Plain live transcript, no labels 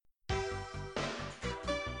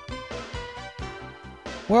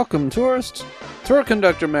Welcome, tourists. Tour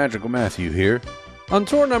conductor Magical Matthew here. On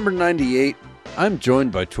tour number 98, I'm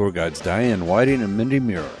joined by tour guides Diane Whiting and Mindy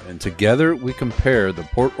Mura, and together we compare the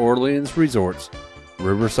Port Orleans resorts,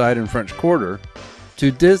 Riverside and French Quarter, to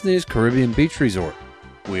Disney's Caribbean Beach Resort.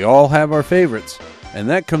 We all have our favorites, and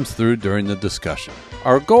that comes through during the discussion.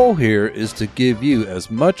 Our goal here is to give you as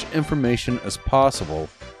much information as possible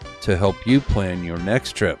to help you plan your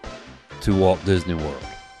next trip to Walt Disney World.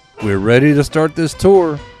 We're ready to start this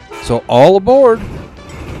tour, so all aboard!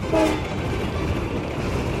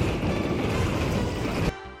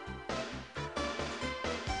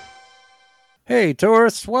 Hey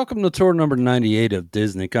tourists, welcome to tour number 98 of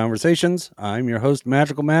Disney Conversations. I'm your host,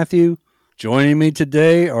 Magical Matthew. Joining me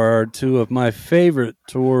today are two of my favorite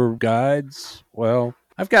tour guides. Well,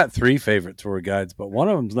 I've got three favorite tour guides, but one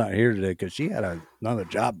of them's not here today because she had another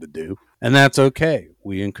job to do. And that's okay.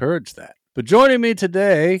 We encourage that. But joining me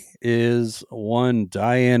today is one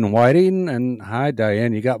Diane Whiting. And hi,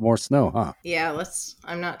 Diane. You got more snow, huh? Yeah,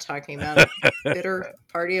 I'm not talking about it. Bitter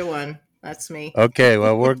party of one. That's me. Okay,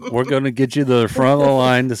 well, we're going to get you to the front of the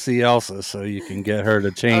line to see Elsa so you can get her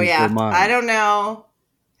to change her mind. I don't know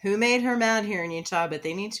who made her mad here in Utah, but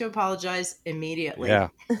they need to apologize immediately. Yeah,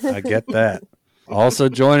 I get that. Also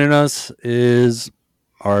joining us is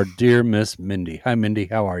our dear Miss Mindy. Hi, Mindy.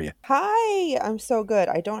 How are you? Hi, I'm so good.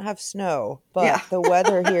 I don't have snow, but the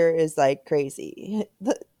weather here is like crazy.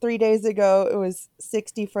 3 days ago, it was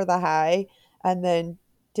 60 for the high, and then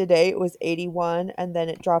today it was 81, and then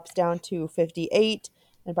it drops down to 58,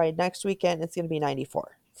 and by next weekend, it's going to be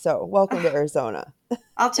 94. So welcome to Arizona.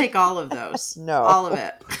 I'll take all of those. No. All of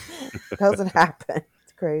it. It doesn't happen.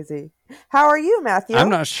 It's crazy. How are you, Matthew? I'm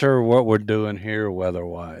not sure what we're doing here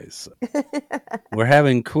weather-wise. We're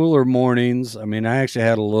having cooler mornings. I mean, I actually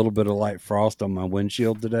had a little bit of light frost on my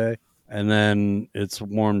windshield today, and then it's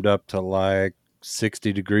warmed up to like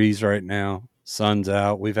 60 degrees right now. Sun's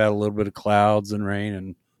out. We've had a little bit of clouds and rain,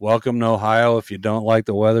 and welcome to Ohio. If you don't like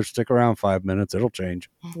the weather, stick around 5 minutes. It'll change.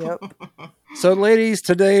 Yep. So, ladies,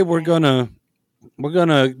 today we're gonna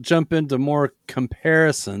jump into more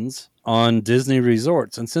comparisons on Disney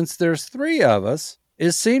resorts. And since there's three of us,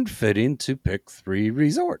 it seemed fitting to pick three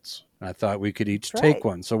resorts. I thought we could each take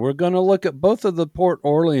one. So we're going to look at both of the Port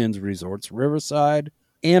Orleans resorts, Riverside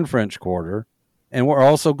and French Quarter. And we're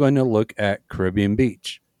also going to look at Caribbean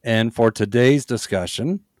Beach. And for today's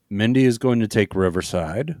discussion, Mindy is going to take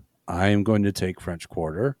Riverside. I am going to take French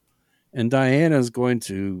Quarter. And Diana is going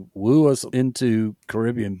to woo us into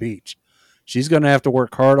Caribbean Beach. She's going to have to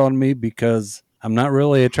work hard on me because I'm not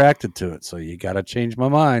really attracted to it. So you got to change my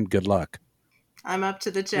mind. Good luck. I'm up to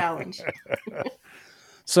the challenge.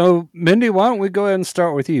 So, Mindy, why don't we go ahead and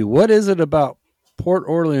start with you? What is it about Port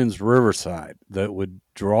Orleans Riverside that would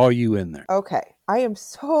draw you in there? Okay. I am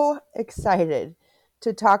so excited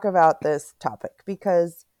to talk about this topic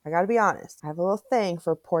because I got to be honest, I have a little thing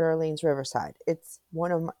for Port Orleans Riverside. It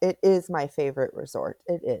is my favorite resort.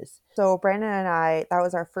 It is. So Brandon and I, that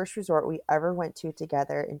was our first resort we ever went to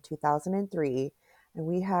together in 2003. And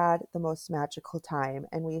we had the most magical time.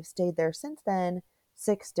 And we've stayed there since then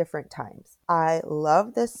 6 different times. I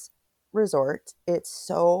love this resort. It's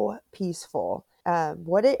so peaceful.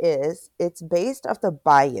 What it is, it's based off the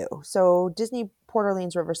bayou. So Disney Port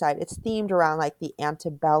Orleans Riverside, it's themed around like the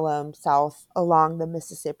antebellum South along the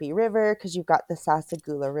Mississippi River because you've got the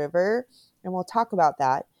Sassagoula River, and we'll talk about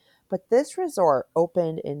that. But this resort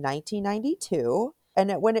opened in 1992,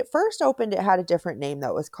 and when it first opened, it had a different name though.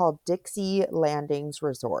 It was called Dixie Landings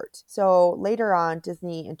Resort. So later on,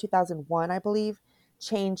 Disney in 2001, I believe,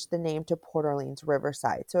 changed the name to Port Orleans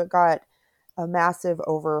Riverside. So it got a massive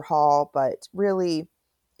overhaul, but really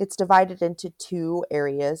it's divided into 2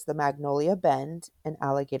 areas, the Magnolia Bend and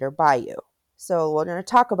Alligator Bayou. So we're going to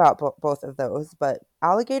talk about both of those, but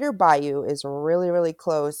Alligator Bayou is really, really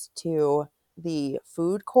close to the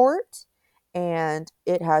food court, and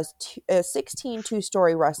it has 16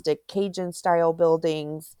 two-story rustic Cajun-style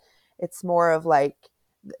buildings. It's more of like,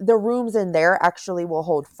 the rooms in there actually will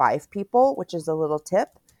hold 5 people, which is a little tip.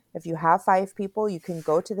 If you have 5 people, you can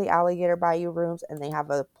go to the Alligator Bayou rooms, and they have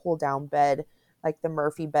a pull-down bed, like the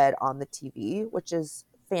Murphy bed on the TV, which is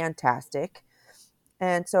fantastic.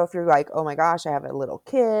 And so if you're like, oh my gosh, I have a little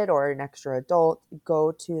kid or an extra adult,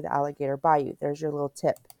 go to the Alligator Bayou. There's your little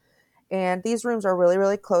tip. And these rooms are really,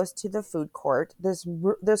 really close to the food court. This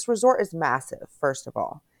resort is massive, first of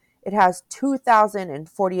all. It has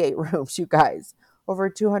 2,048 rooms, you guys, over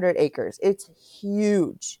 200 acres. It's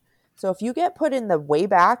huge. So if you get put in the way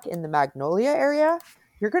back in the Magnolia area,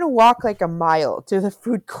 you're going to walk like a mile to the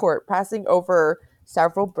food court, passing over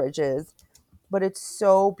several bridges, but it's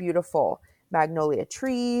so beautiful. magnolia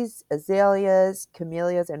trees, azaleas,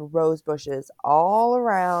 camellias, and rose bushes all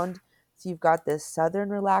around. So you've got this southern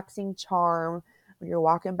relaxing charm. When you're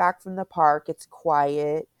walking back from the park, it's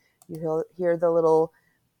quiet. You hear the little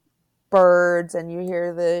birds and you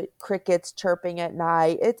hear the crickets chirping at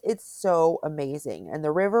night. It's so amazing. And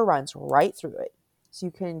the river runs right through it. So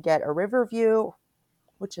you can get a river view,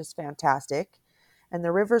 which is fantastic. And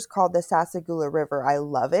the river's called the Sassagoula River. I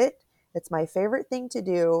love it. It's my favorite thing to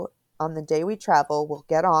do on the day we travel. We'll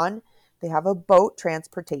get on. They have a boat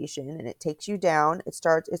transportation and it takes you down. It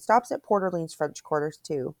stops at Port Orleans French Quarters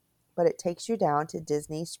too, but it takes you down to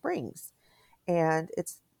Disney Springs. And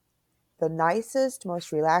it's the nicest,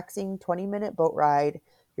 most relaxing 20-minute boat ride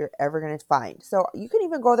you're ever going to find. So you can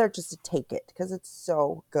even go there just to take it because it's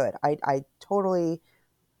so good. I totally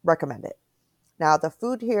recommend it. Now, the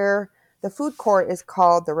food court is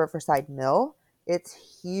called the Riverside Mill.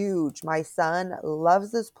 It's huge. My son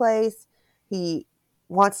loves this place. He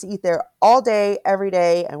wants to eat there all day, every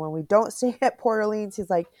day. And when we don't stay at Port Orleans, he's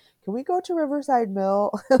like, can we go to Riverside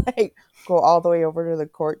Mill? Like, go all the way over to the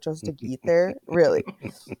court just to eat there? Really?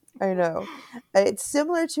 I know. It's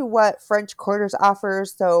similar to what French Quarters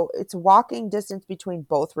offers. So it's walking distance between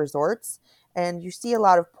both resorts. And you see a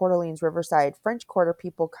lot of Port Orleans Riverside French Quarter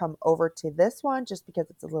people come over to this one just because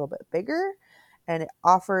it's a little bit bigger and it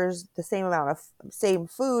offers the same amount of same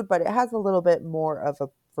food, but it has a little bit more of a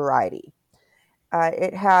variety.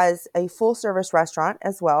 It has a full service restaurant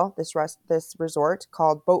as well, this resort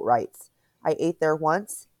called Boatwrights. I ate there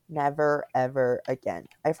once, never ever again.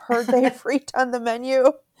 I've heard they've redone the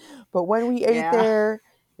menu, but when we ate there,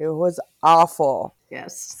 it was awful.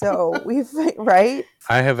 Yes. So right?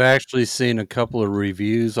 I have actually seen a couple of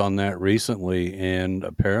reviews on that recently, and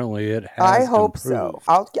apparently it has I hope improved.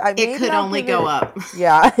 so. It could only go up.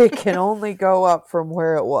 Yeah, it can only go up from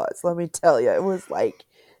where it was. Let me tell you, it was like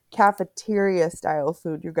cafeteria style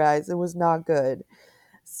food, you guys. It was not good.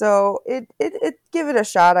 So it give it a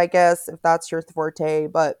shot, I guess, if that's your forte.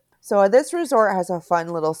 But so this resort has a fun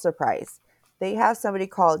little surprise. They have somebody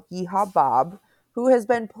called Yeehaw Bob who has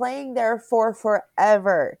been playing there for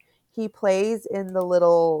forever. He plays in the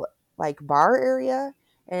little like bar area,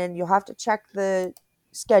 and you'll have to check the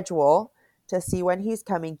schedule to see when he's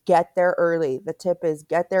coming. Get there early. The tip is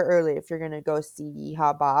get there early if you're going to go see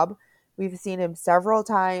Yeehaw Bob. We've seen him several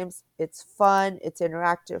times. It's fun. It's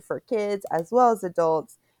interactive for kids as well as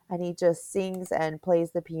adults. And he just sings and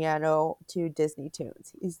plays the piano to Disney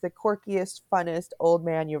tunes. He's the quirkiest, funnest old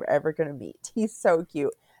man you're ever going to meet. He's so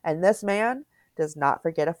cute. And this man does not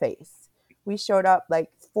forget a face. We showed up like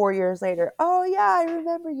 4 years later. Oh, yeah, I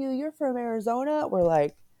remember you. You're from Arizona. We're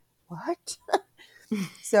like, what?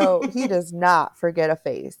 So he does not forget a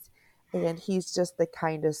face. And he's just the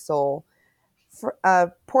kindest soul.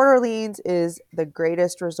 Port Orleans is the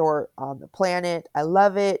greatest resort on the planet. I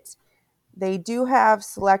love it. They do have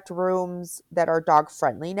select rooms that are dog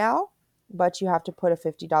friendly now, but you have to put a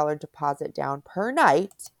 $50 deposit down per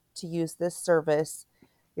night to use this service.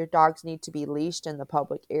 Your dogs need to be leashed in the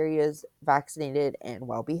public areas, vaccinated, and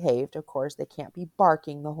well behaved. Of course, they can't be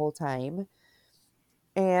barking the whole time.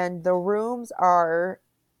 And the rooms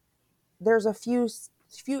there's a few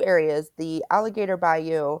areas. The Alligator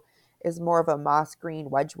Bayou is more of a moss green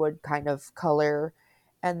Wedgwood kind of color.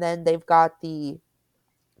 And then they've got the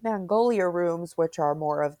Magnolia rooms, which are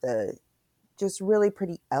more of the just really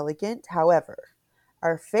pretty elegant. However,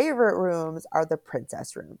 our favorite rooms are the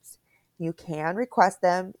princess rooms. You can request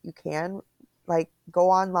them. You can go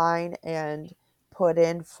online and put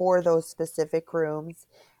in for those specific rooms.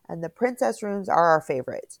 And the princess rooms are our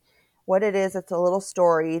favorites. What it is, it's a little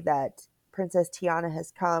story that Princess Tiana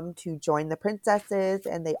has come to join the princesses,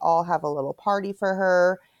 and they all have a little party for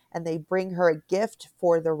her, and they bring her a gift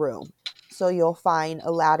for the room. So you'll find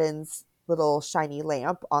Aladdin's little shiny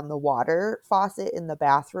lamp on the water faucet in the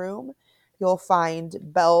bathroom. You'll find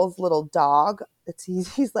Belle's little dog.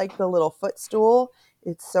 He's like the little footstool.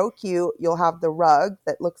 It's so cute. You'll have the rug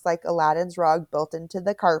that looks like Aladdin's rug built into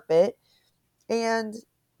the carpet. And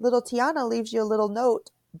little Tiana leaves you a little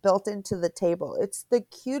note built into the table. It's the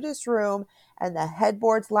cutest room, and the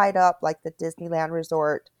headboards light up like the Disneyland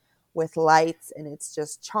Resort with lights, and it's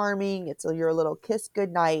just charming. It's your little kiss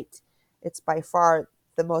goodnight. It's by far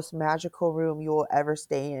the most magical room you will ever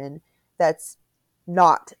stay in. That's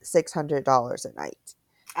not $600 a night.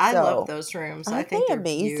 I love those rooms. I think they're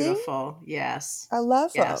amazing? Beautiful. Yes. I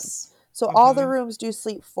love them. So Mm-hmm. all the rooms do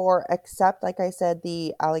sleep for, except, like I said,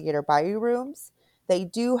 the Alligator Bayou rooms. They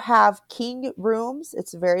do have king rooms.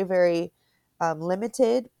 It's very, very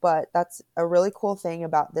limited, but that's a really cool thing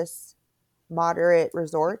about this moderate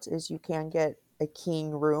resort is you can get a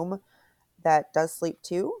king room that does sleep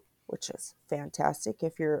too, which is fantastic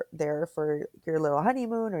if you're there for your little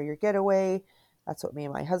honeymoon or your getaway. That's what me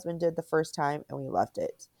and my husband did the first time, and we loved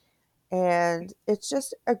it. And it's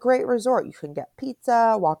just a great resort. You can get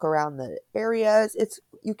pizza, walk around the areas.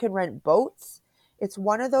 You can rent boats. It's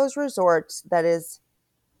one of those resorts that is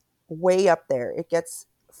way up there. It gets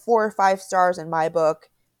 4 or 5 stars in my book,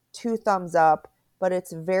 2 thumbs up, but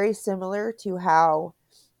it's very similar to how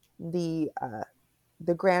the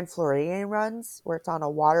Grand Floridian runs, where it's on a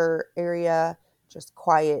water area, just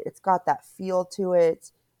quiet. It's got that feel to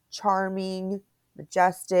it, charming,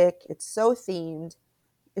 majestic. It's so themed.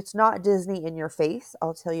 It's not Disney in your face,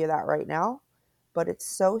 I'll tell you that right now, but it's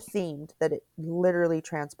so themed that it literally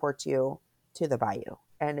transports you to the bayou,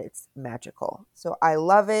 and it's magical. So I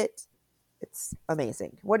love it. It's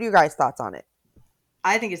amazing. What are you guys' thoughts on it?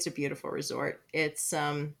 I think it's a beautiful resort. It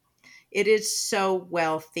is so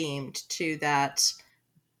well themed to that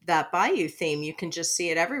bayou theme. You can just see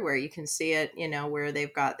it everywhere. You can see it, where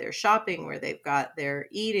they've got their shopping, where they've got their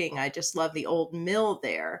eating. I just love the old mill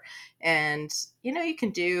there. And, you can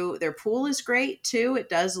do, their pool is great too. It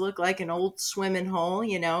does look like an old swimming hole,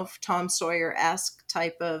 Tom Sawyer-esque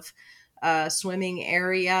type of swimming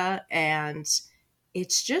area. And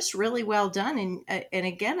it's just really well done. And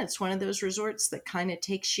again, it's one of those resorts that kind of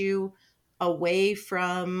takes you away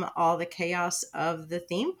from all the chaos of the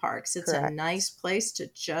theme parks. It's Correct. a nice place to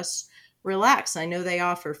just relax. I know they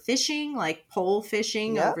offer fishing, like pole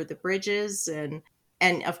fishing over the bridges, and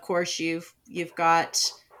of course you've got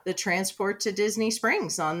the transport to Disney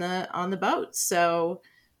Springs on the boat. So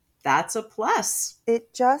that's a plus.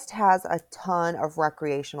 It just has a ton of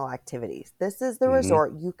recreational activities. This is the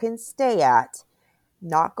resort you can stay at,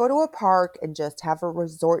 not go to a park, and just have a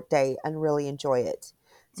resort day and really enjoy it.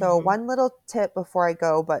 So one little tip before I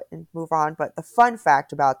go and move on, but the fun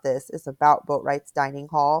fact about this is about Boatwright's Dining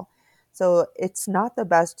Hall. So it's not the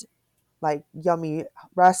best, like, yummy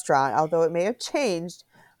restaurant, although it may have changed,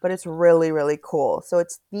 but it's really, really cool. So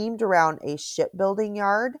it's themed around a shipbuilding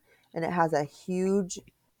yard, and it has a huge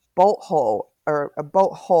boat hole,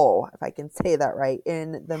 if I can say that right,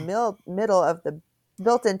 in the middle of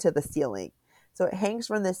built into the ceiling. So it hangs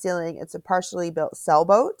from the ceiling. It's a partially built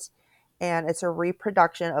sailboat, and it's a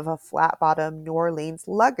reproduction of a flat-bottom New Orleans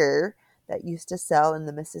lugger that used to sail in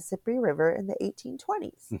the Mississippi River in the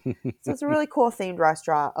 1820s. So it's a really cool themed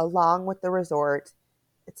restaurant along with the resort.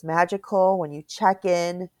 It's magical. When you check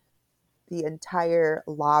in, the entire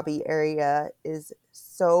lobby area is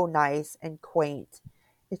so nice and quaint.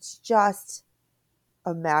 It's just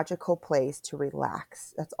a magical place to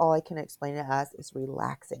relax. That's all I can explain it as, is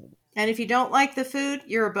relaxing. And if you don't like the food,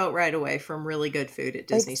 you're a boat ride away from really good food at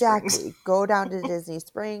Disney Springs. Exactly. Go down to Disney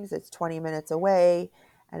Springs. It's 20 minutes away,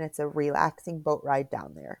 and it's a relaxing boat ride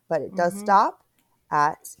down there. But it does stop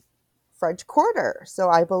at French Quarter. So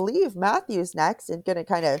I believe Matthew's next and going to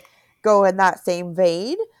kind of go in that same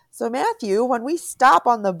vein. So Matthew, when we stop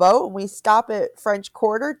on the boat and we stop at French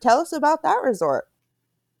Quarter, tell us about that resort.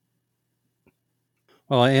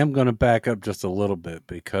 Well, I am going to back up just a little bit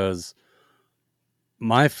because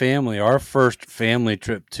my family, our first family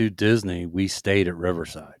trip to Disney, we stayed at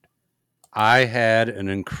Riverside. I had an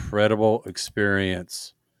incredible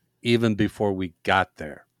experience even before we got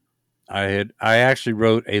there. I actually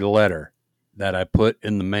wrote a letter that I put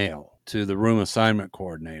in the mail to the room assignment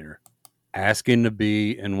coordinator asking to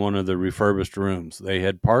be in one of the refurbished rooms. They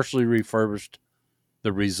had partially refurbished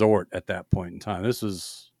the resort at that point in time. This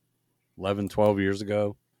was 11, 12 years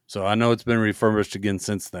ago. So I know it's been refurbished again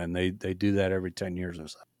since then. They do that every 10 years or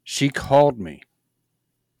so. She called me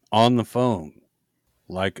on the phone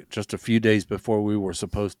like just a few days before we were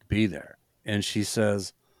supposed to be there. And she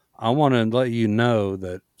says, I want to let you know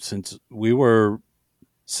that since we were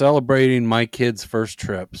celebrating my kids' first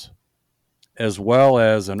trips, as well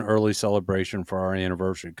as an early celebration for our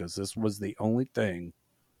anniversary, because this was the only thing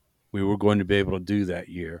we were going to be able to do that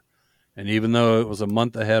year. And even though it was a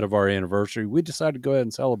month ahead of our anniversary, we decided to go ahead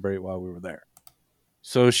and celebrate while we were there.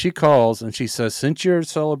 So she calls and she says, since you're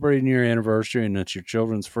celebrating your anniversary and it's your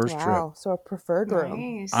children's first trip, so a preferred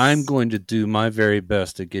room. Nice. I'm going to do my very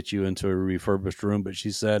best to get you into a refurbished room. But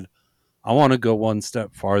she said, I want to go one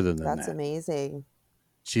step farther than that. That's amazing.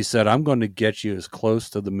 She said, I'm going to get you as close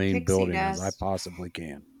to the main Pixie building dust. as I possibly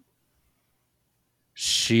can.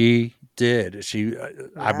 She did.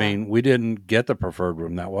 I mean, we didn't get the preferred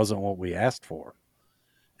room. That wasn't what we asked for.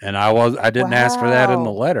 And I didn't ask for that in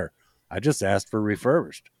the letter. I just asked for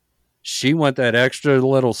refurbished. She went that extra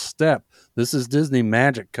little step. This is Disney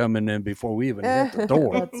magic coming in before we even hit the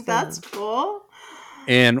door. That's cool.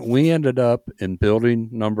 And we ended up in building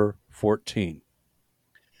number 14.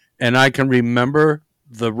 And I can remember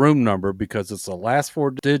the room number because it's the last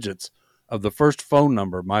 4 digits of the first phone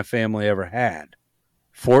number my family ever had.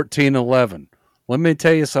 1411. Let me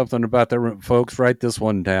tell you something about that room. Folks, write this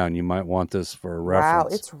one down. You might want this for a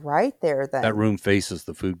reference. Wow, it's right there then. That room faces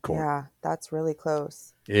the food court. Yeah, that's really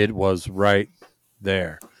close. It was right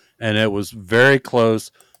there. And it was very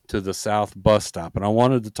close to the South bus stop. And I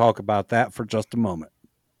wanted to talk about that for just a moment.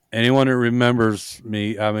 Anyone who remembers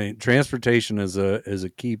me, I mean, transportation is a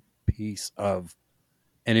key piece of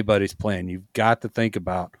anybody's plan. You've got to think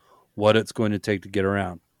about what it's going to take to get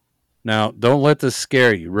around. Now, don't let this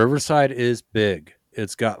scare you. Riverside is big.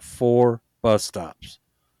 It's got 4 bus stops: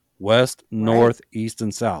 west, north, east,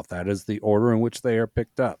 and south. That is the order in which they are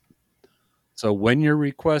picked up. So when you're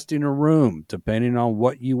requesting a room, depending on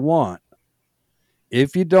what you want,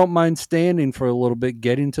 if you don't mind standing for a little bit,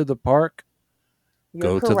 getting to the park, You're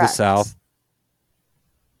go correct. to the south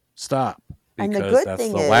stop. And the Because good that's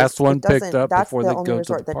thing the is, last one it doesn't- picked up that's before the they only go to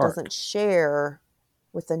resort the that park. doesn't share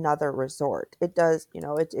with another resort. It does,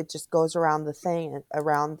 it just goes around the thing,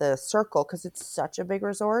 around the circle, because it's such a big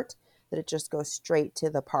resort that it just goes straight to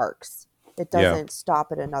the parks. It Yeah. doesn't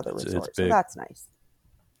stop at another It's resort. So big. that's nice.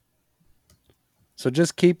 So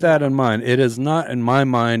just keep that in mind. It is not, in my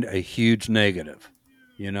mind, a huge negative.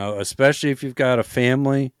 Especially if you've got a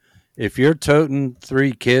family. If you're toting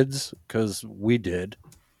 3 kids, because we did,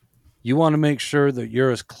 you want to make sure that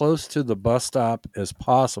you're as close to the bus stop as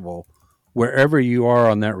possible wherever you are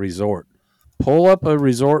on that resort. Pull up a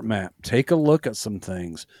resort map. Take a look at some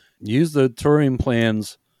things. Use the touring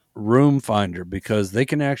plan's room finder because they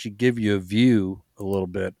can actually give you a view a little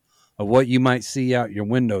bit of what you might see out your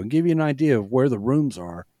window and give you an idea of where the rooms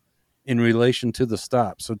are in relation to the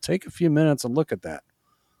stop. So take a few minutes and look at that.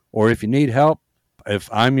 Or if you need help, if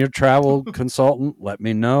I'm your travel consultant, let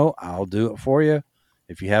me know. I'll do it for you.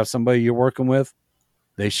 If you have somebody you're working with,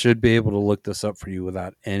 they should be able to look this up for you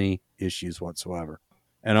without any issues whatsoever.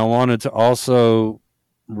 And I wanted to also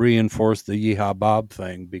reinforce the Yeehaw Bob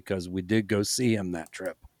thing because we did go see him that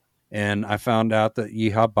trip. And I found out that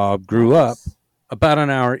Yeehaw Bob grew up about an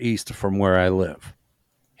hour east from where I live.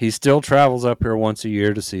 He still travels up here once a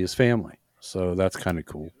year to see his family. So that's kind of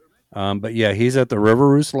cool. But yeah, he's at the River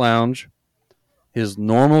Roost Lounge. His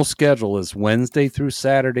normal schedule is Wednesday through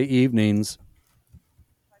Saturday evenings.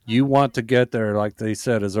 You want to get there, like they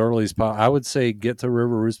said, as early as possible. I would say get to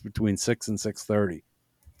River Roost between 6 and 6:30.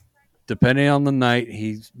 Depending on the night,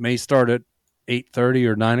 he may start at 8:30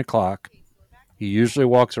 or 9 o'clock. He usually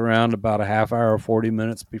walks around about a half hour or 40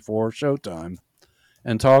 minutes before showtime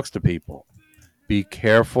and talks to people. Be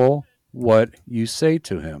careful what you say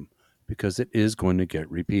to him because it is going to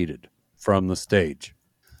get repeated from the stage.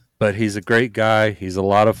 But he's a great guy. He's a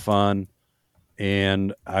lot of fun.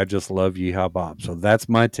 And I just love Yeehaw Bob. So that's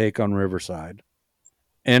my take on Riverside.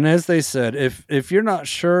 And as they said, if you're not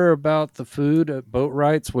sure about the food at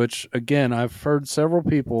Boatwright's, which, again, I've heard several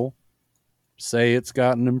people say it's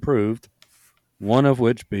gotten improved, one of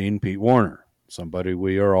which being Pete Warner, somebody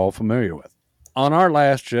we are all familiar with. On our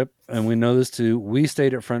last trip, and we know this too, we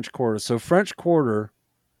stayed at French Quarter. So French Quarter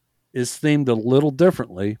is themed a little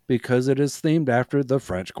differently because it is themed after the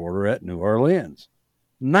French Quarter at New Orleans.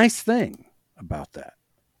 Nice thing about that.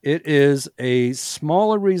 It is a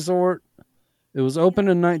smaller resort. It was opened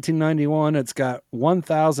in 1991. It's got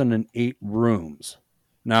 1,008 rooms.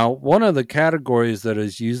 Now, one of the categories that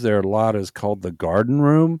is used there a lot is called the garden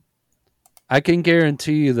room. I can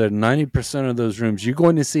guarantee you that 90% of those rooms, you're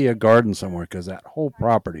going to see a garden somewhere because that whole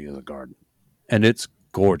property is a garden. And it's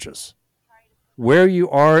gorgeous. Where you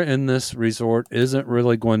are in this resort isn't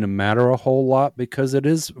really going to matter a whole lot because it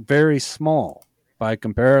is very small by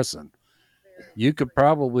comparison. You could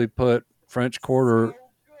probably put French Quarter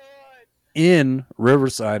in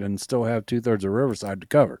Riverside and still have 2/3 of Riverside to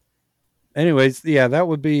cover. Anyways, yeah, that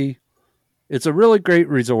would be. It's a really great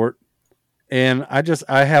resort, and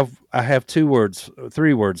I have 3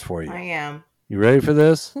 words for you. I am. You ready for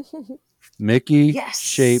this? Mickey Yes.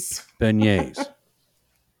 shaped beignets.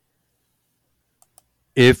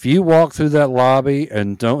 If you walk through that lobby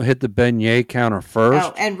and don't hit the beignet counter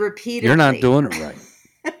first, Oh, and repeatedly. you're not doing it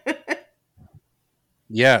right.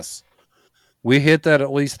 Yes. We hit that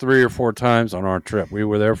at least 3 or 4 times on our trip. We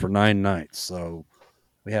were there for 9 nights, so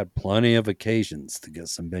we had plenty of occasions to get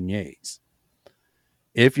some beignets.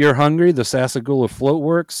 If you're hungry, the Sassagoula Float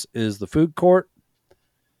Works is the food court.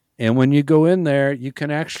 And when you go in there, you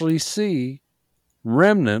can actually see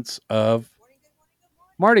remnants of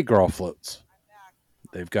Mardi Gras floats.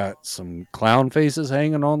 They've got some clown faces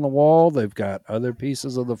hanging on the wall. They've got other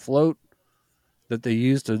pieces of the float that they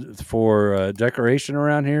use for decoration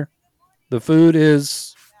around here. The food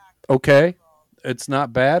is okay. It's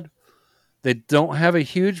not bad. They don't have a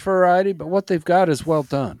huge variety, but what they've got is well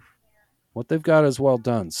done. What they've got is well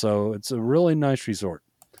done. So it's a really nice resort.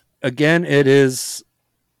 Again, it is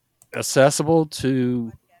accessible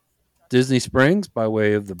to Disney Springs by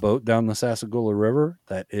way of the boat down the Sassagoula River.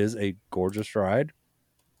 That is a gorgeous ride.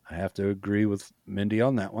 I have to agree with Mindy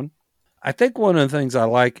on that one. I think one of the things I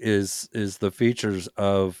like is the features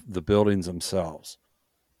of the buildings themselves.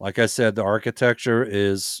 Like I said, the architecture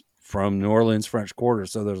is from New Orleans French Quarter,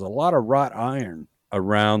 so there's a lot of wrought iron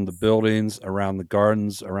around the buildings, around the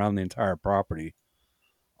gardens, around the entire property,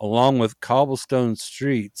 along with cobblestone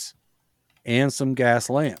streets and some gas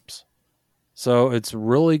lamps. So it's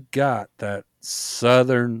really got that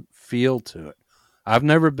southern feel to it. I've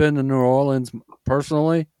never been to New Orleans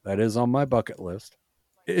personally. That is on my bucket list.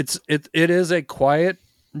 It is a quiet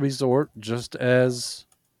resort, just as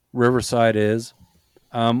Riverside is.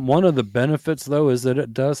 One of the benefits, though, is that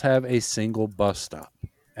it does have a single bus stop,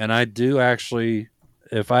 and I do actually,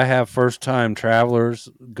 if I have first time travelers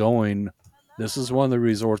going, this is one of the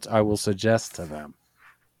resorts I will suggest to them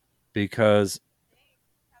because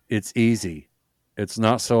it's easy. It's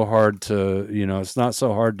not so hard to, it's not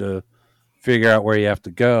so hard to figure out where you have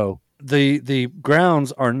to go. The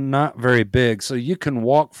grounds are not very big, so you can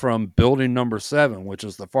walk from building number 7, which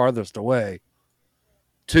is the farthest away,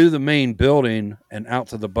 to the main building and out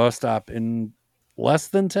to the bus stop in less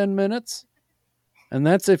than 10 minutes. And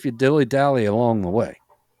that's if you dilly-dally along the way.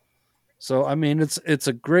 So, I mean, it's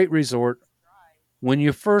a great resort. When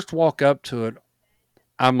you first walk up to it,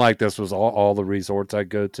 I'm like, this was all the resorts I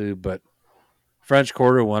go to, but French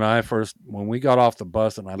Quarter, when we got off the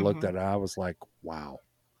bus and I looked at it, I was like, wow.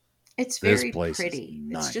 It's very pretty.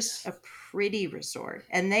 Nice. It's just a pretty resort.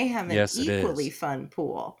 And they have an equally fun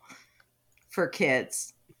pool for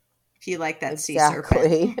kids. If you like that sea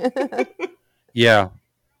serpent. Yeah.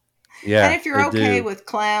 Yeah. And if you're okay with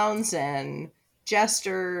clowns and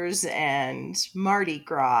jesters and Mardi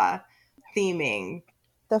Gras theming.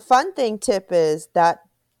 The fun thing tip is that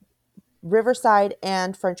Riverside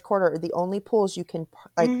and French Quarter are the only pools you can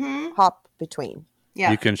hop between. Yeah,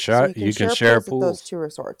 you can share pools at those two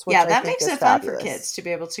resorts. Yeah, that makes it fun for kids to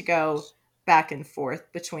be able to go back and forth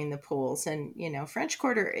between the pools. And French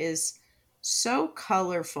Quarter is so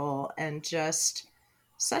colorful and just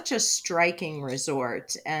such a striking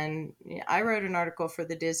resort. And I wrote an article for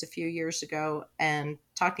the Diz a few years ago and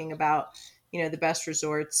talking about the best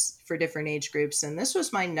resorts for different age groups. And this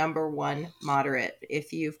was my number one moderate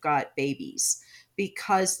if you've got babies,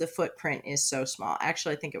 because the footprint is so small.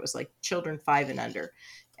 Actually, I think it was like children 5 and under.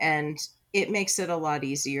 And it makes it a lot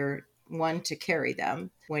easier, one, to carry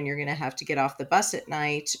them when you're going to have to get off the bus at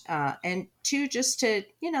night. And two, just to,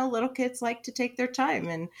 little kids like to take their time,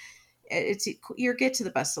 and you get to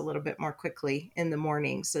the bus a little bit more quickly in the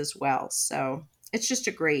mornings as well. So it's just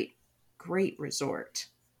a great, great resort.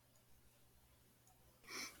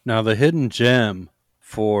 Now, the hidden gem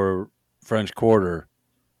for French Quarter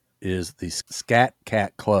is the Scat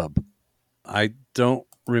Cat Club. I don't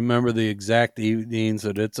remember the exact evenings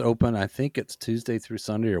that it's open. I think it's Tuesday through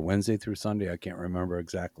Sunday or Wednesday through Sunday. I can't remember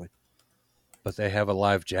exactly. But they have a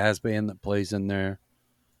live jazz band that plays in there.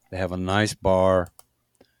 They have a nice bar.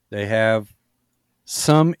 They have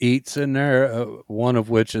some eats in there, one of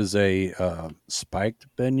which is a spiked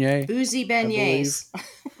beignet. Boozy beignets.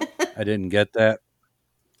 I didn't get that.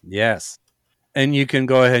 Yes. And you can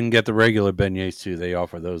go ahead and get the regular beignets too. They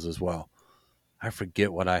offer those as well. I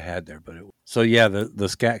forget what I had there, but the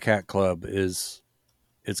Scat Cat Club it's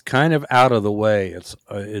kind of out of the way.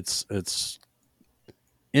 It's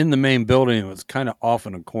in the main building. It's kind of off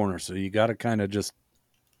in a corner, so you got to kind of just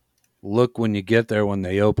look when you get there when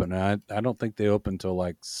they open. I don't think they open till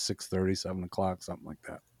like 6:30, 7 o'clock, something like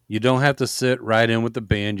that. You don't have to sit right in with the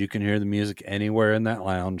band. You can hear the music anywhere in that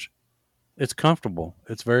lounge. It's comfortable.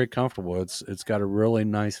 It's very comfortable. It's got a really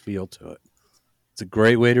nice feel to it. It's a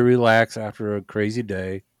great way to relax after a crazy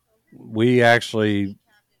day. We actually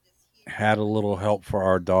had a little help for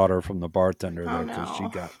our daughter from the bartender there because she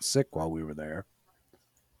got sick while we were there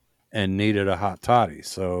and needed a hot toddy.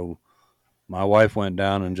 So my wife went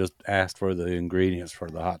down and just asked for the ingredients for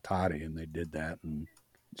the hot toddy, and they did that. And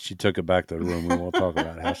she took it back to the room, and we'll talk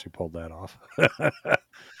about how she pulled that off.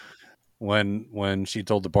 When she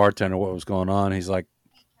told the bartender what was going on, he's like,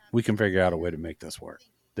 we can figure out a way to make this work.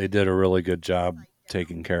 They did a really good job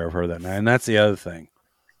taking care of her that night. And that's the other thing.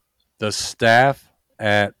 The staff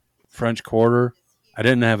at French Quarter, I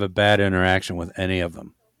didn't have a bad interaction with any of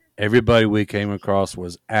them. Everybody we came across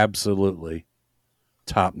was absolutely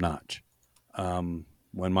top notch. When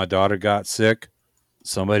my daughter got sick,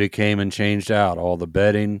 somebody came and changed out all the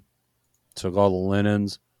bedding, took all the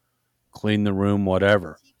linens, cleaned the room,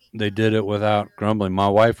 whatever. they did it without grumbling. My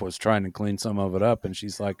wife was trying to clean some of it up, and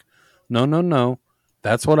she's like, "No, no, no,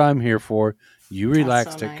 that's what I'm here for. You That's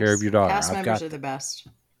relax, so take care of nice. your daughter. Cast I've members got are the this." best.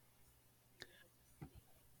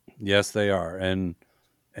 Yes, they are, and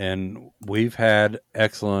we've had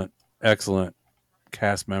excellent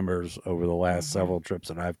cast members over the last Hmm. several trips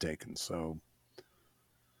that I've taken. So,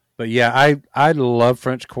 but yeah, I love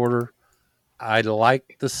French Quarter. I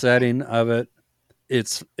like the setting of it.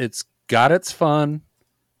 It's got its fun,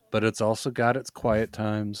 but it's also got its quiet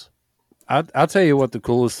times. I'll tell you what the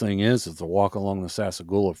coolest thing is to walk along the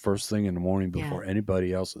Sassagoula first thing in the morning Yeah. before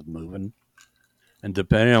anybody else is moving. And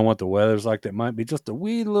depending on what the weather's like, that might be just a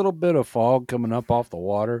wee little bit of fog coming up off the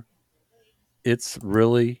water. It's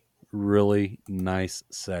really, really nice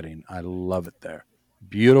setting. I love it there.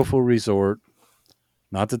 Beautiful resort.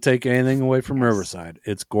 Not to take anything away from Yes. Riverside.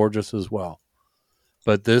 It's gorgeous as well.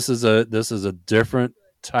 But this is a different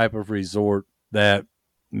type of resort that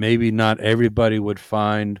maybe not everybody would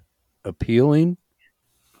find appealing,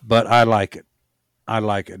 but I like it. I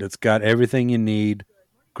like it. It's got everything you need.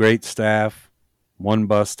 Great staff, one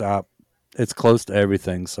bus stop. It's close to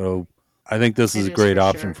everything. So I think this is It a is great for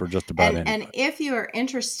option sure. for just about And anybody. if you are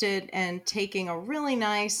interested in taking a really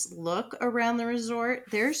nice look around the resort,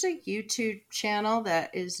 there's a YouTube channel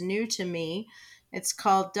that is new to me. It's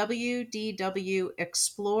called WDW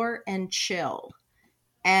Explore and Chill.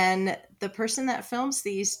 And the person that films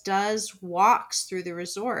these does walks through the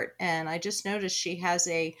resort. And I just noticed she has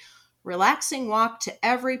a relaxing walk to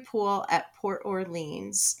every pool at Port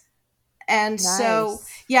Orleans. And so,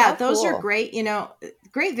 Nice. yeah, How those are cool. great,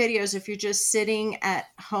 great videos if you're just sitting at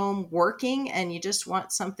home working and you just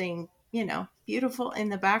want something, beautiful in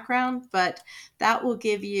the background. But that will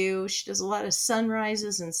give you, she does a lot of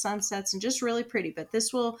sunrises and sunsets and just really pretty. But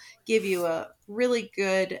this will give you a really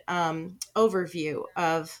good overview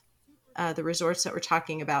of the resorts that we're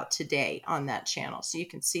talking about today on that channel. So you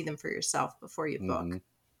can see them for yourself before you Mm-hmm. book.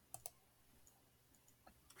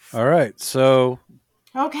 All right. So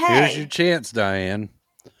here's your Okay. chance, Diane.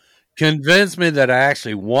 Convince me that I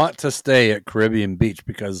actually want to stay at Caribbean Beach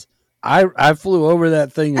because I flew over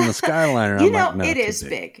that thing in the Skyliner and I'm like, no, It too is big.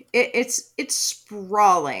 big. It's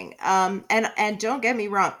sprawling. And don't get me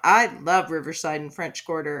wrong, I love Riverside and French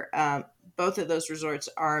Quarter. Both of those resorts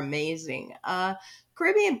are amazing.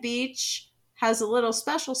 Caribbean Beach has a little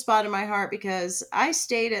special spot in my heart because I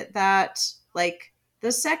stayed at that like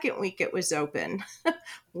the second week it was open,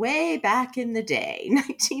 way back in the day,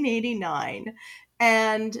 1989,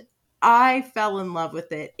 and I fell in love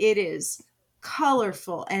with it. It is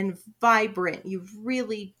colorful and vibrant. You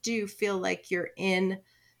really do feel like you're in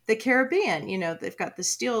the Caribbean. They've got the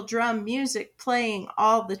steel drum music playing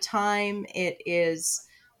all the time. It is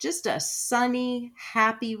just a sunny,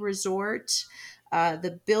 happy resort.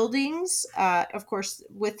 The buildings, of course,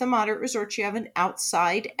 with the moderate resort, you have an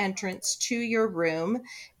outside entrance to your room,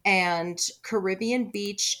 and Caribbean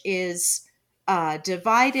Beach is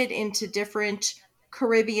divided into different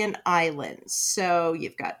Caribbean islands. So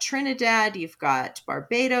you've got Trinidad, you've got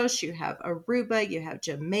Barbados, you have Aruba, you have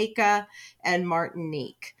Jamaica, and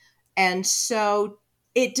Martinique. And so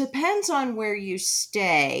it depends on where you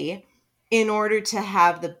stay in order to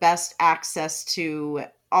have the best access to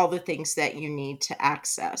all the things that you need to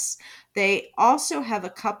access. They also have a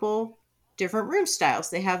couple different room styles.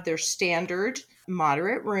 They have their standard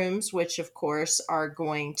moderate rooms, which of course are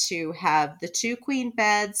going to have the two queen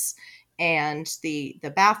beds and the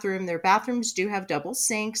bathroom. Their bathrooms do have double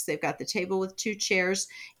sinks. They've got the table with two chairs.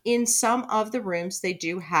 In some of the rooms, they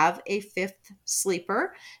do have a fifth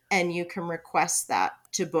sleeper, and you can request that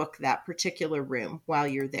to book that particular room while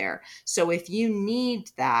you're there. So if you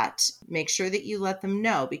need that, make sure that you let them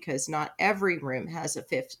know because not every room has a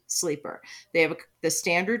fifth sleeper. They have the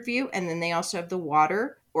standard view, and then they also have the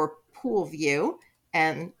water or pool view,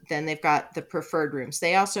 and then they've got the preferred rooms.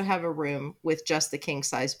 They also have a room with just the king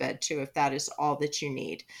size bed too, if that is all that you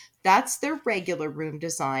need. That's their regular room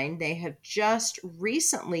design. They have just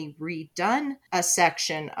recently redone a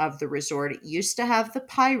section of the resort. It used to have the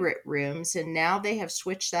pirate rooms, and now they have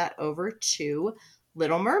switched that over to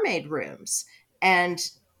Little Mermaid rooms. And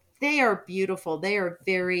they are beautiful. They are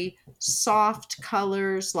very soft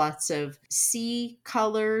colors, lots of sea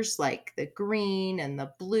colors like the green and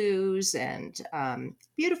the blues, and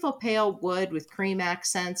beautiful pale wood with cream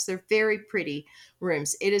accents. They're very pretty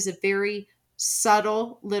rooms. It is a very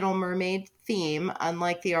subtle Little Mermaid theme,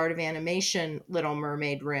 unlike the Art of Animation Little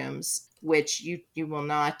Mermaid rooms, which you will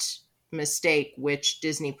not mistake which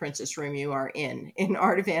Disney princess room you are in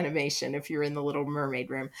Art of Animation if you're in the Little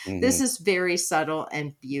Mermaid room. This Mm-hmm. is very subtle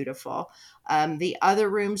and beautiful. The other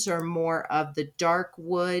rooms are more of the dark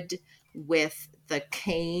wood with the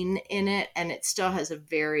cane in it, and it still has a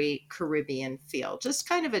very Caribbean feel, just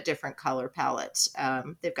kind of a different color palette.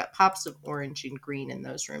 They've got pops of orange and green in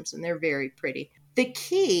those rooms, and they're very pretty. The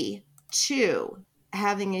key to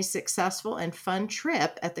having a successful and fun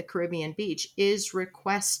trip at the Caribbean beach is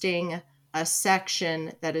requesting a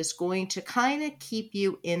section that is going to kind of keep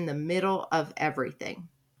you in the middle of everything.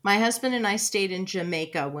 My husband and I stayed in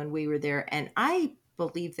Jamaica when we were there, and I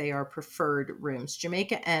believe they are preferred rooms.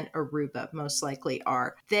 Jamaica and Aruba most likely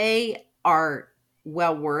are. They are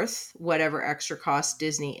well worth whatever extra cost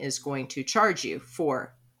Disney is going to charge you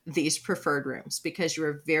for these preferred rooms, because you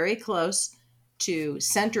are very close to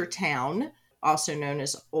Center Town, also known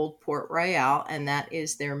as Old Port Royal, and that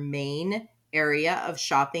is their main area of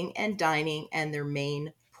shopping and dining and their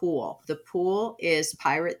main pool. The pool is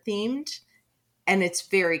pirate themed, and it's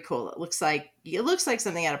very cool. It looks like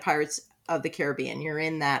something out of Pirates of the Caribbean. You're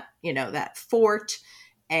in that, that fort,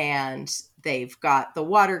 and they've got the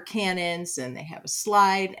water cannons and they have a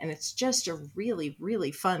slide, and it's just a really,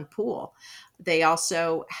 really fun pool. They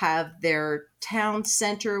also have their town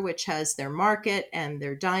center, which has their market and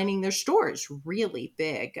their dining. Their store is really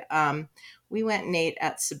big. We went and ate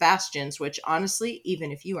at Sebastian's, which honestly,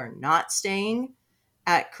 even if you are not staying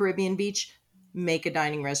at Caribbean Beach, make a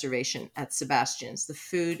dining reservation at Sebastian's. The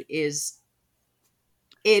food is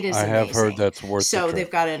amazing. I have heard that's worth the trip. They've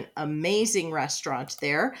got an amazing restaurant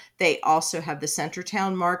there. They also have the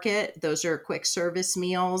Centertown Market. Those are quick service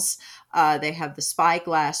meals. They have the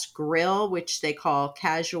Spyglass Grill, which they call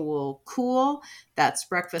Casual Cool. That's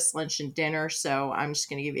breakfast, lunch, and dinner. So I'm just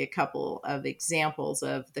going to give you a couple of examples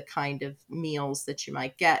of the kind of meals that you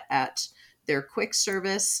might get at their quick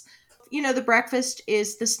service. The breakfast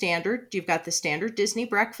is the standard. You've got the standard Disney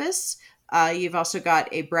breakfast. You've also got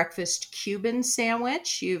a breakfast Cuban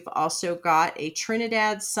sandwich. You've also got a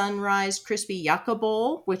Trinidad Sunrise Crispy Yucca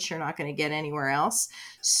Bowl, which you're not going to get anywhere else.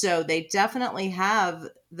 So they definitely have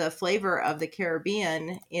the flavor of the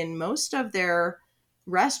Caribbean in most of their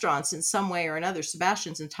restaurants in some way or another.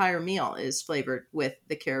 Sebastian's entire meal is flavored with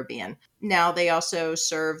the Caribbean. Now they also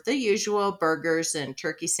serve the usual burgers and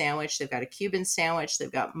turkey sandwich. They've got a Cuban sandwich.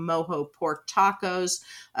 They've got mojo pork tacos,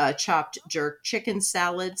 chopped jerk chicken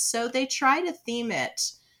salad. So they try to theme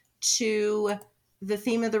it to the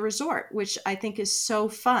theme of the resort, which I think is so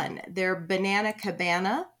fun. Their Banana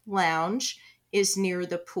Cabana lounge is near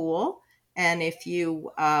the pool. And if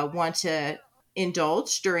you want to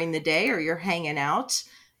indulge during the day, or you're hanging out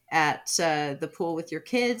at the pool with your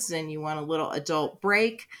kids and you want a little adult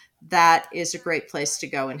break, that is a great place to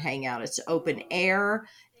go and hang out. It's open air,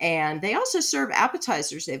 and they also serve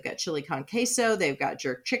appetizers. They've got chili con queso, they've got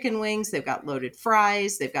jerk chicken wings, they've got loaded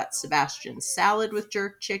fries, they've got Sebastian's salad with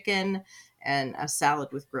jerk chicken and a salad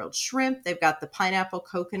with grilled shrimp. They've got the pineapple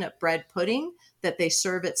coconut bread pudding that they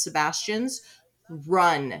serve at Sebastian's.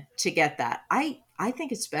 Run to get that. I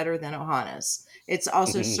think it's better than Ohana's. It's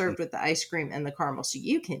also served with the ice cream and the caramel, so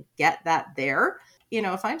you can get that there.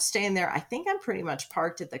 If I'm staying there, I think I'm pretty much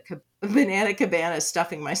parked at the Banana Cabana,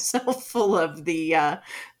 stuffing myself full of the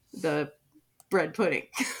bread pudding.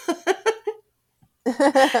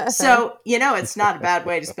 So, it's not a bad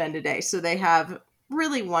way to spend a day. So they have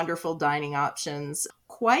really wonderful dining options,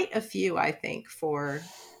 quite a few, I think, for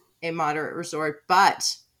a moderate resort.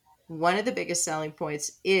 But one of the biggest selling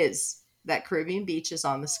points is that Caribbean Beach is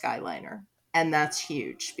on the Skyliner. And that's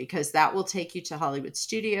huge, because that will take you to Hollywood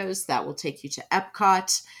Studios. That will take you to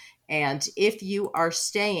Epcot. And if you are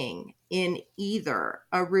staying in either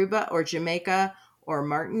Aruba or Jamaica or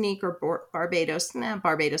Martinique or Barbados,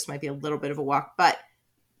 Barbados might be a little bit of a walk, but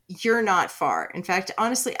you're not far. In fact,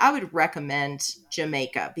 honestly, I would recommend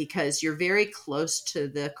Jamaica, because you're very close to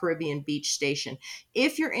the Caribbean Beach station.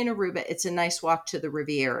 If you're in Aruba, it's a nice walk to the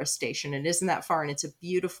Riviera station. It isn't that far, and it's a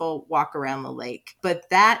beautiful walk around the lake. But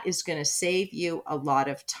that is going to save you a lot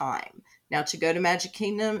of time. Now, to go to Magic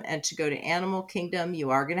Kingdom and to go to Animal Kingdom, you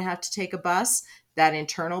are going to have to take a bus. That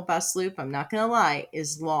internal bus loop, I'm not going to lie,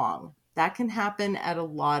 is long. That can happen at a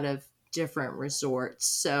lot of different resorts.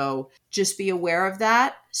 So just be aware of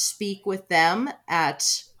that. Speak with them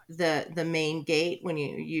at the main gate when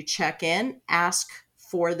you check in. Ask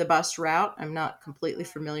for the bus route. I'm not completely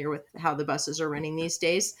familiar with how the buses are running these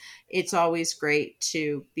days. It's always great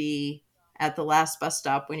to be at the last bus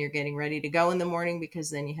stop when you're getting ready to go in the morning,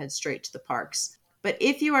 because then you head straight to the parks. But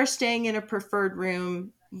if you are staying in a preferred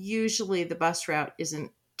room, usually the bus route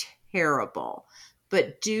isn't terrible.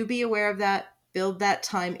 But do be aware of that. Build that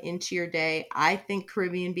time into your day. I think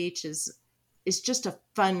Caribbean Beach is just a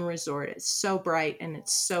fun resort. It's so bright and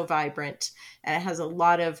it's so vibrant, and it has a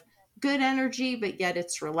lot of good energy, but yet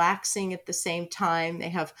it's relaxing at the same time. They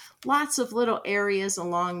have lots of little areas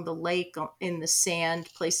along the lake in the sand,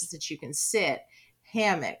 places that you can sit,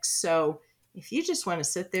 hammocks. So if you just want to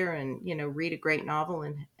sit there and, read a great novel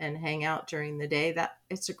and hang out during the day, that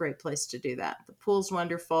it's a great place to do that. The pool's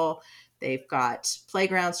wonderful. They've got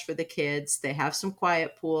playgrounds for the kids. They have some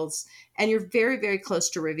quiet pools, and you're very, very close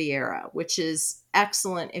to Riviera, which is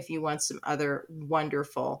excellent if you want some other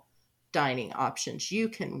wonderful dining options. You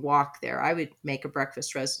can walk there. I would make a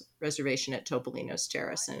breakfast reservation at Topolino's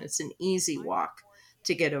Terrace, and it's an easy walk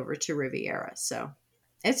to get over to Riviera. So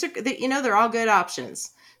they're all good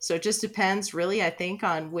options. So it just depends really, I think,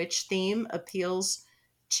 on which theme appeals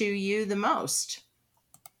to you the most.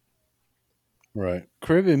 Right.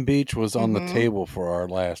 Caribbean Beach was on the table for our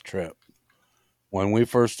last trip. When we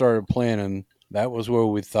first started planning, that was where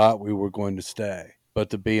we thought we were going to stay. But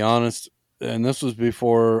to be honest, and this was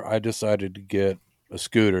before I decided to get a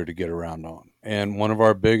scooter to get around on. And one of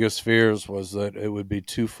our biggest fears was that it would be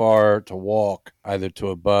too far to walk either to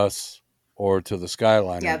a bus or to the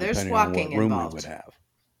Skyliner, Yeah, there's depending on walking what room involved. we would have.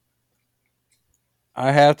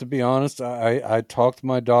 I have to be honest, I talked to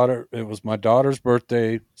my daughter. It was my daughter's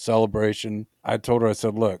birthday celebration. I told her, I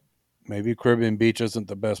said, look, maybe Caribbean Beach isn't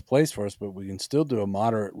the best place for us, but we can still do a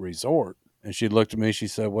moderate resort. And she looked at me, she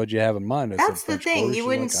said, what'd you have in mind? I That's said, the thing. Quarter. You She's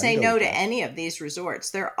wouldn't like, say no to any of these resorts.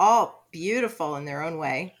 They're all beautiful in their own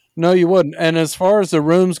way. No, you wouldn't. And as far as the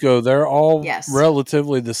rooms go, they're all Yes.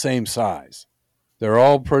 relatively the same size. They're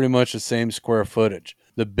all pretty much the same square footage.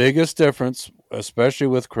 The biggest difference, especially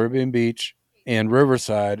with Caribbean Beach and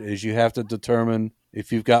Riverside, is you have to determine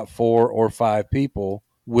if you've got 4 or 5 people,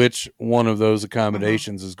 which one of those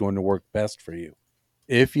accommodations is going to work best for you.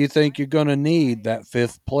 If you think you're going to need that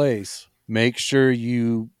 5th place, make sure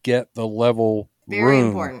you get the level Very room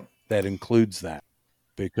important. that includes that,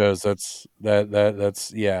 because that's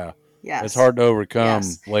yeah. Yes. It's hard to overcome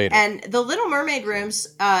later. And the Little Mermaid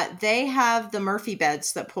rooms, they have the Murphy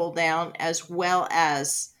beds that pull down, as well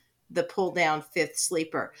as the pull down 5th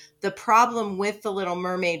sleeper. The problem with the Little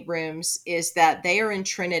Mermaid rooms is that they are in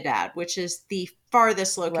Trinidad, which is the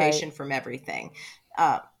farthest location from everything.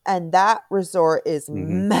 And that resort is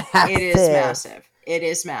massive. It is massive. It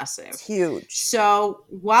is massive. It's huge. So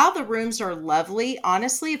while the rooms are lovely,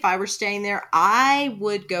 honestly, if I were staying there, I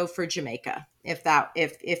would go for Jamaica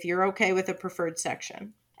if you're okay with a preferred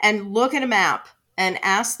section. And look at a map and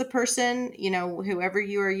ask the person, whoever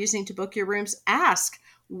you are using to book your rooms, ask,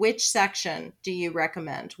 which section do you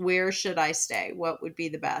recommend? Where should I stay? What would be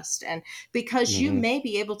the best? And because you may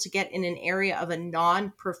be able to get in an area of a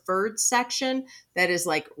non-preferred section that is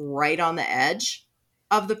like right on the edge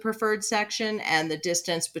of the preferred section, and the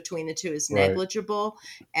distance between the two is negligible,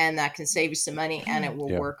 and that can save you some money, and it will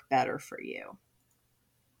work better for you.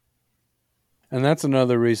 And that's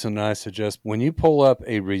another reason I suggest when you pull up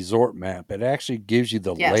a resort map, it actually gives you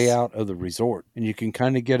the layout of the resort, and you can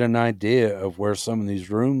kind of get an idea of where some of these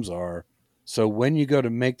rooms are. So when you go to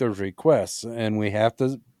make those requests, and we have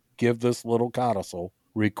to give this little codicil,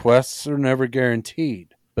 requests are never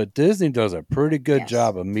guaranteed, but Disney does a pretty good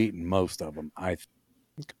job of meeting most of them, I think.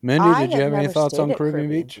 Mindy, did you have any thoughts on Caribbean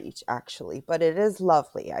Beach? Actually, but it is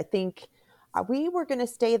lovely. I think we were going to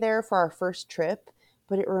stay there for our first trip,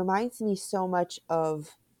 but it reminds me so much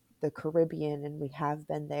of the Caribbean, and we have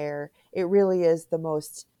been there. It really is the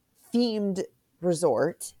most themed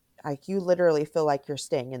resort. Like, you literally feel like you're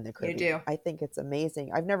staying in the Caribbean. You do. I think it's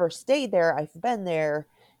amazing. I've never stayed there. I've been there,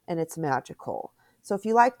 and it's magical. So if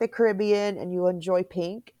you like the Caribbean and you enjoy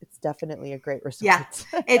pink, it's definitely a great resort. Yeah,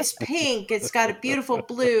 it's pink. It's got a beautiful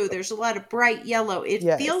blue. There's a lot of bright yellow. It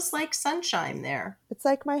feels like sunshine there. It's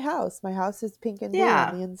like my house. My house is pink and blue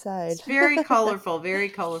on the inside. It's very colorful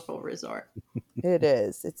resort. It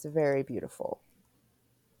is. It's very beautiful.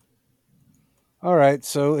 All right.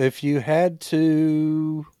 So if you had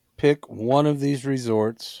to pick one of these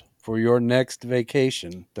resorts for your next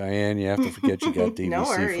vacation, Diane, you have to forget you got DVC No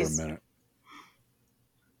worries. for a minute.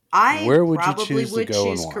 Where would you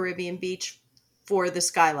choose Caribbean Beach for the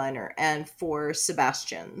Skyliner and for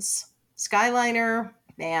Sebastian's. Skyliner,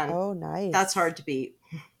 man. Oh, nice. That's hard to beat.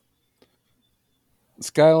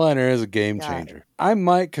 Skyliner is a game changer. I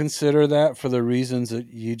might consider that for the reasons that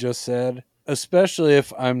you just said, especially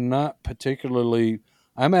if I'm actually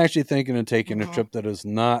thinking of taking a trip that is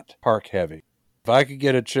not park heavy. If I could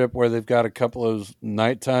get a trip where they've got a couple of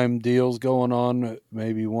nighttime deals going on,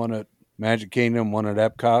 maybe one at Magic Kingdom, one at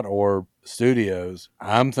Epcot or Studios,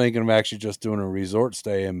 I'm thinking of actually just doing a resort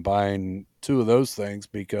stay and buying 2 of those things,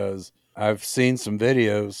 because I've seen some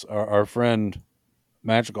videos. Our friend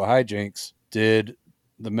Magical Hijinks did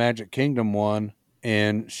the Magic Kingdom one,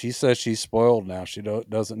 And she says she's spoiled now. She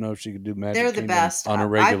doesn't know if she could do Magic They're the Kingdom best. on a I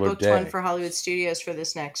regular booked day. one for Hollywood Studios for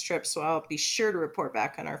this next trip, so I'll be sure to report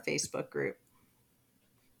back on our Facebook group.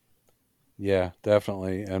 Yeah,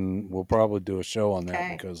 definitely. And we'll probably do a show on that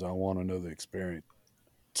Okay. because I want to know the experience.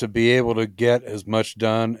 To be able to get as much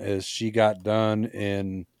done as she got done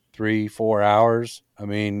in 3-4 hours. I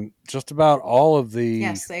mean, just about all of the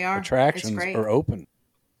Yes, they are. attractions It's great. are open.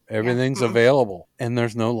 Everything's Mhm. available and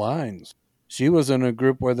there's no lines. She was in a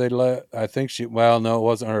group where they no, it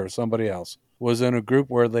wasn't her, somebody else was in a group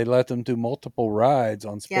where they let them do multiple rides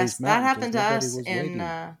on Space Yes, Mountain. that happened to 'cause nobody us was in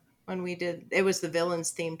waiting. when we did. It was the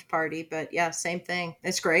villains themed party, but yeah, same thing.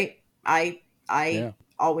 It's great. I Yeah.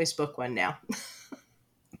 always book one now.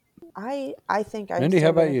 I think I'm Mindy, how still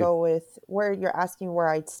about going to you? go with where you're asking where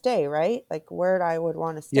I'd stay, right? Like where I would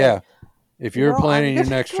want to stay. Yeah. If you're planning your I'm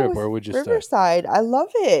gonna next go trip, with where would you stay? Riverside. I love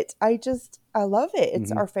it. I love it.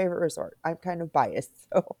 It's Mhm. our favorite resort. I'm kind of biased,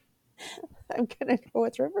 so I'm gonna go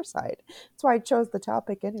with Riverside. That's why I chose the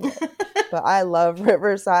topic anyway. But I love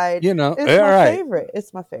Riverside. You know, It's all my right. favorite.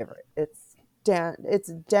 It's my favorite. It's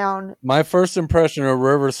down. My first impression of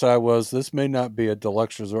Riverside was this may not be a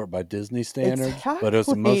deluxe resort by Disney standards, but it's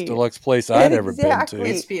the most Exactly. deluxe place I'd ever been Exactly. to.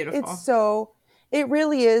 It's beautiful. It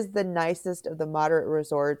really is the nicest of the moderate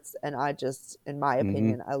resorts, and in my Mhm.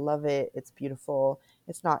 opinion, I love it. It's beautiful.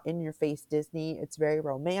 It's not in your face Disney. It's very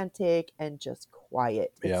romantic and just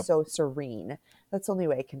quiet. It's Yep. so serene. That's the only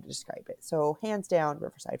way I can describe it. So hands down,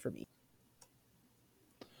 Riverside for me.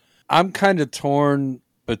 I'm kind of torn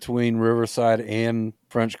between Riverside and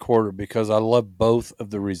French Quarter because I love both of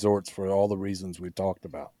the resorts for all the reasons we talked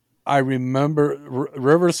about. I remember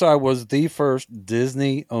Riverside was the first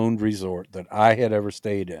Disney-owned resort that I had ever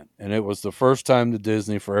stayed in. And it was the first time to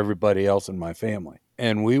Disney for everybody else in my family.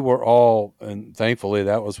 And we were all, and thankfully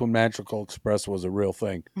that was when Magical Express was a real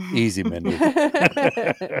thing. Easy, Mindy.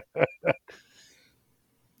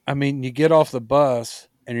 I mean, you get off the bus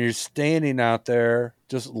and you're standing out there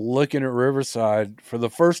just looking at Riverside for the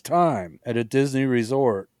first time at a Disney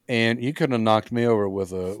resort. And you could have knocked me over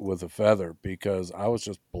with a feather because I was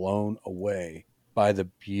just blown away by the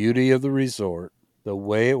beauty of the resort, the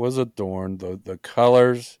way it was adorned, the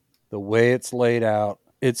colors, the way it's laid out.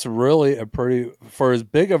 It's really for as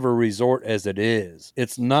big of a resort as it is,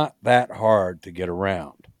 it's not that hard to get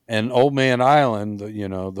around. And Old Man Island,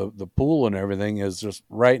 the pool and everything is just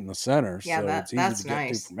right in the center. Yeah, so it's easy that's to get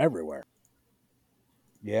nice. to from everywhere.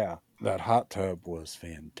 Yeah, that hot tub was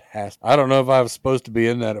fantastic. I don't know if I was supposed to be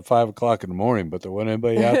in that at 5 o'clock in the morning, but there wasn't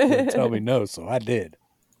anybody out there to tell me no, so I did.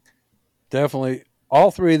 Definitely,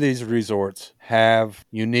 all three of these resorts have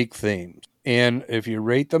unique themes. And if you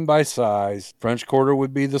rate them by size, French Quarter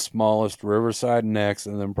would be the smallest, Riverside next,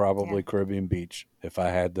 and then probably Caribbean Beach, if I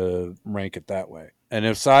had to rank it that way. And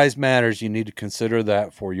if size matters, you need to consider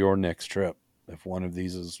that for your next trip, if one of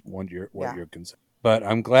these is what you're considering. But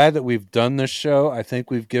I'm glad that we've done this show. I think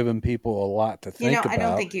we've given people a lot to think about. I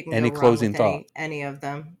don't think you can Any go wrong closing with thought? any of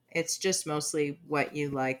them. It's just mostly what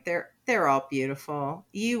you like. They're all beautiful.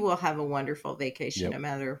 You will have a wonderful vacation no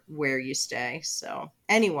matter where you stay. So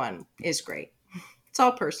anyone is great. It's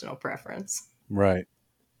all personal preference. Right.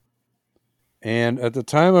 And at the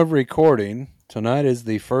time of recording, tonight is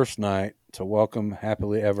the first night to welcome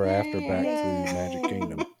Happily Ever After back to Magic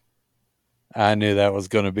Kingdom. I knew that was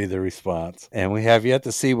going to be the response. And we have yet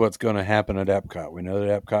to see what's going to happen at Epcot. We know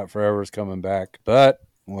that Epcot Forever is coming back, but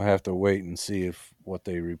we'll have to wait and see if what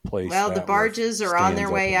they replace. Well, the barges are on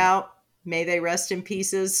their way out. May they rest in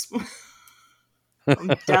pieces.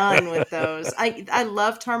 I'm done with those. I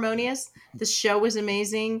loved Harmonious. The show was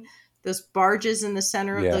amazing. Those barges in the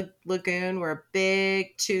center of the lagoon were a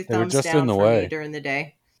big two thumbs down for me during the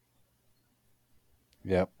day.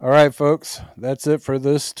 Yep. All right, folks. That's it for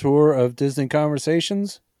this tour of Disney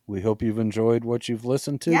Conversations. We hope you've enjoyed what you've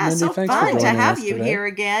listened to. Yeah, Mindy, so thanks fun for to joining have us you today. here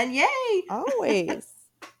again. Yay! Always.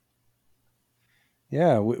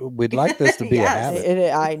 Yeah, we'd like this to be a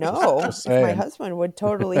habit. I know. If my husband would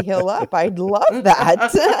totally heal up. I'd love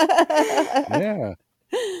that. Yeah.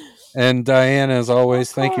 And Diane, as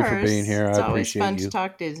always, thank you for being here. It's I appreciate you. always fun to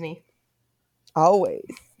talk Disney. Always.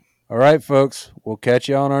 All right, folks. We'll catch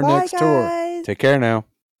you on our next tour. Take care now.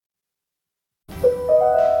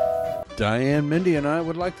 Diane, Mindy, and I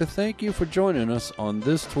would like to thank you for joining us on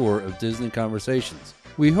this tour of Disney Conversations.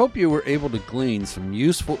 We hope you were able to glean some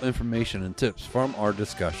useful information and tips from our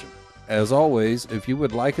discussion. As always, if you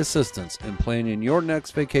would like assistance in planning your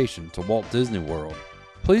next vacation to Walt Disney World,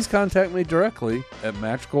 please contact me directly at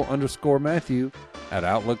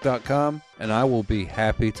magical_Matthew@outlook.com, and I will be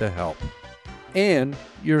happy to help. And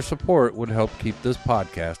your support would help keep this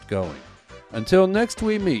podcast going. Until next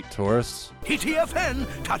we meet, tourists.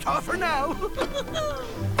 TTFN, ta-ta for now.